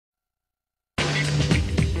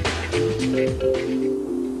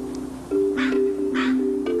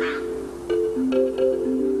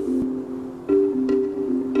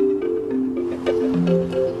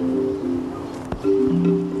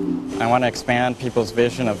want to expand people's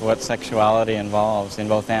vision of what sexuality involves in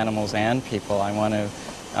both animals and people. I want to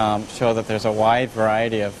show that there's a wide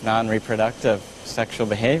variety of non-reproductive sexual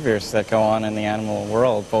behaviors that go on in the animal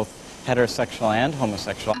world, both heterosexual and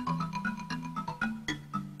homosexual.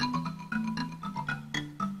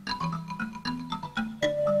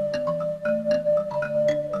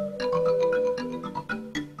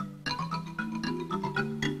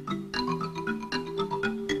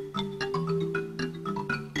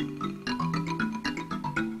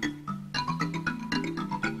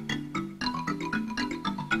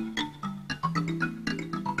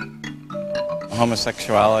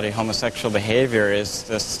 Homosexuality, homosexual behavior is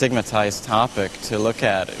a stigmatized topic to look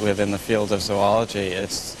at within the field of zoology.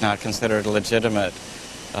 It's not considered legitimate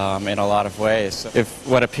in a lot of ways. If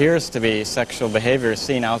what appears to be sexual behavior is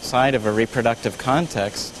seen outside of a reproductive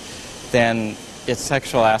context, then its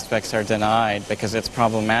sexual aspects are denied because it's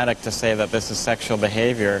problematic to say that this is sexual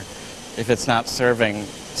behavior if it's not serving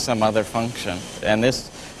some other function. And this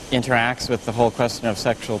interacts with the whole question of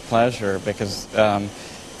sexual pleasure because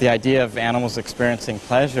the idea of animals experiencing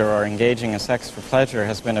pleasure or engaging in sex for pleasure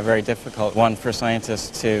has been a very difficult one for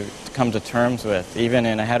scientists to come to terms with. Even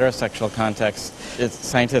in a heterosexual context,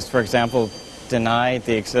 scientists, for example, denied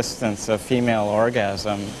the existence of female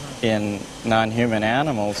orgasm in non-human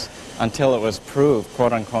animals until it was proved,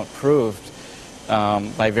 quote-unquote proved,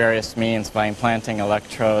 by various means, by implanting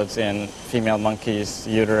electrodes in female monkeys'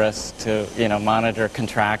 uterus to, monitor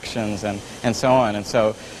contractions and so on. And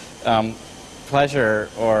so pleasure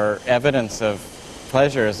or evidence of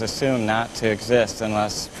pleasure is assumed not to exist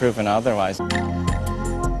unless proven otherwise.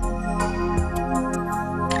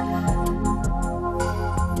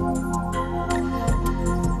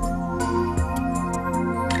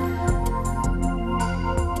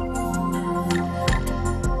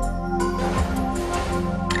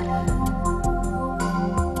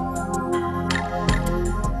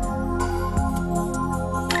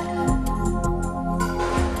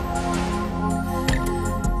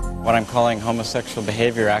 What I'm calling homosexual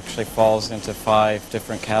behavior actually falls into 5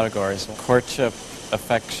 different categories: courtship,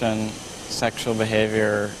 affection, sexual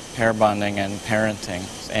behavior, pair bonding, and parenting.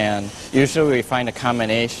 And usually we find a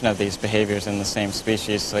combination of these behaviors in the same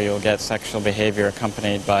species, so you'll get sexual behavior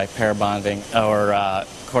accompanied by pair bonding, or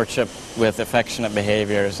courtship with affectionate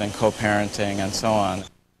behaviors and co-parenting and so on.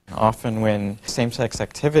 Often when same-sex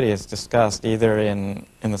activity is discussed, either in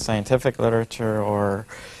the scientific literature or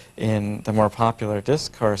in the more popular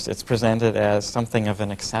discourse, it's presented as something of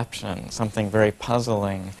an exception, something very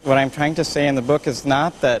puzzling. What I'm trying to say in the book is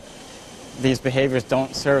not that these behaviors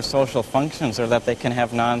don't serve social functions or that they can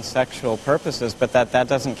have non-sexual purposes, but that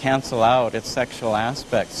doesn't cancel out its sexual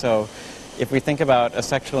aspect. So if we think about a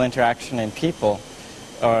sexual interaction in people,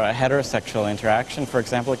 or a heterosexual interaction, for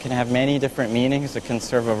example, it can have many different meanings. It can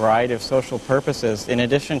serve a variety of social purposes in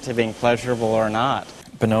addition to being pleasurable or not.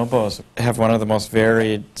 Bonobos have one of the most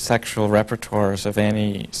varied sexual repertoires of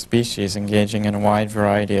any species, engaging in a wide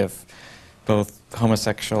variety of both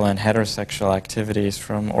homosexual and heterosexual activities,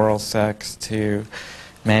 from oral sex to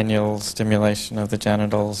manual stimulation of the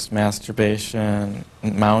genitals, masturbation,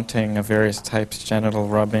 mounting of various types, genital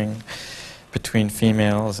rubbing between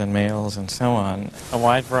females and males, and so on. A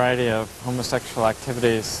wide variety of homosexual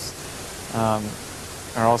activities are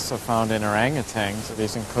also found in orangutans.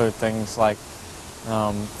 These include things like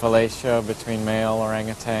fellatio between male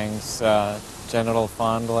orangutans, genital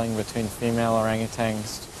fondling between female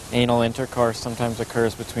orangutans. Anal intercourse sometimes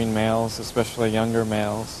occurs between males, especially younger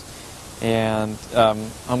males. And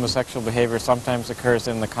homosexual behavior sometimes occurs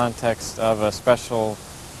in the context of a special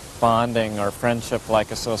bonding or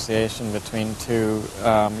friendship-like association between two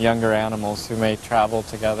younger animals who may travel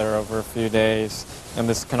together over a few days. And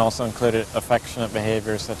this can also include affectionate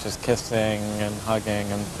behaviors such as kissing and hugging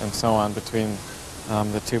and so on between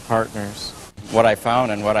the two partners. What I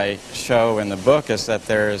found and what I show in the book is that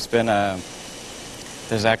there's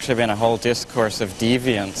actually been a whole discourse of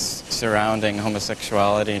deviance surrounding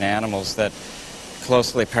homosexuality in animals that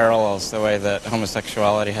closely parallels the way that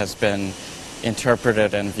homosexuality has been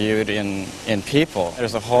interpreted and viewed in people.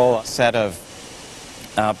 There's a whole set of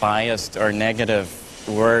biased or negative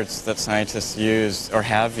words that scientists use or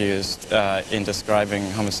have used in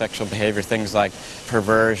describing homosexual behavior, things like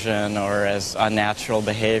perversion or as unnatural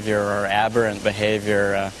behavior or aberrant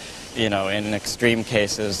behavior, in extreme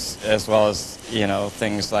cases, as well as,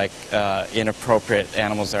 things like inappropriate,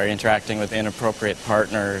 animals are interacting with inappropriate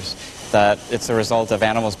partners, that it's a result of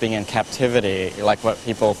animals being in captivity, like what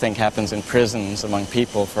people think happens in prisons among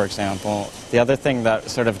people, for example. The other thing that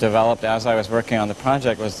sort of developed as I was working on the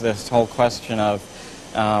project was this whole question of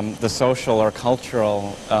the social or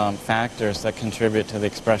cultural factors that contribute to the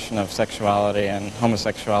expression of sexuality and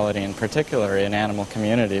homosexuality in particular in animal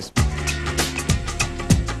communities.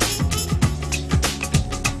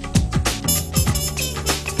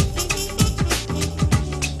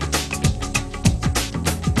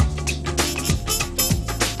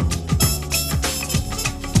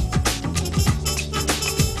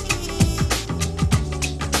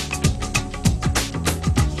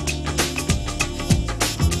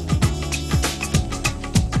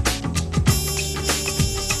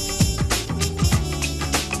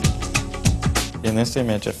 In this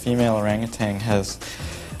image, a female orangutan has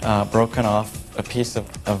broken off a piece of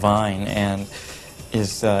a vine and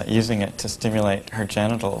is using it to stimulate her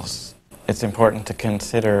genitals. It's important to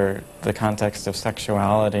consider the context of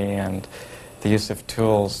sexuality and the use of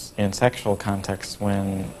tools in sexual contexts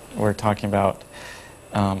when we're talking about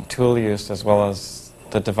tool use as well as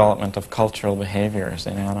the development of cultural behaviors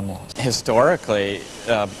in animals. Historically,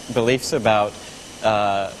 beliefs about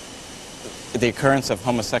the occurrence of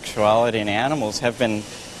homosexuality in animals have been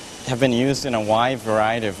used in a wide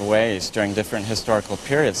variety of ways during different historical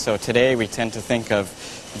periods. So today we tend to think of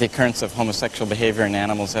the occurrence of homosexual behavior in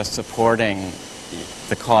animals as supporting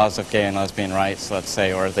the cause of gay and lesbian rights, let's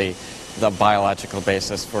say, or the biological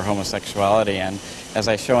basis for homosexuality. And as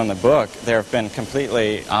I show in the book, there have been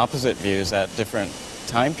completely opposite views at different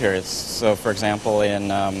time periods. So for example, in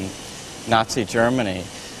Nazi Germany,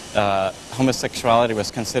 homosexuality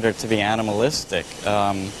was considered to be animalistic.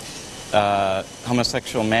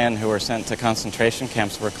 Homosexual men who were sent to concentration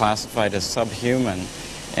camps were classified as subhuman,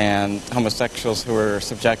 and homosexuals who were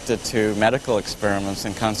subjected to medical experiments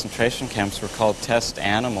in concentration camps were called test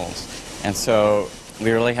animals. And so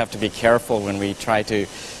we really have to be careful when we try to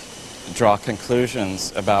draw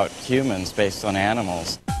conclusions about humans based on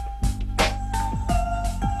animals.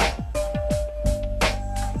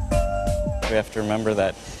 We have to remember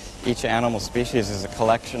that each animal species is a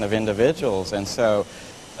collection of individuals, and so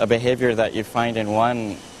a behavior that you find in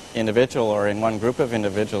one individual or in one group of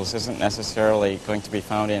individuals isn't necessarily going to be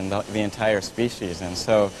found in the entire species. And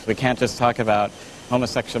so we can't just talk about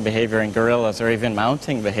homosexual behavior in gorillas or even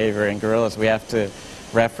mounting behavior in gorillas. We have to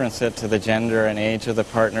reference it to the gender and age of the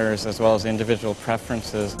partners as well as individual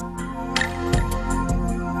preferences.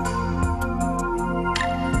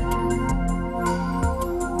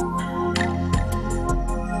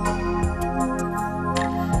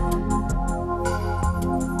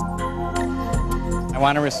 I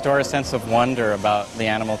want to restore a sense of wonder about the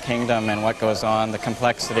animal kingdom and what goes on, the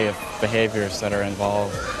complexity of behaviors that are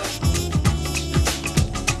involved.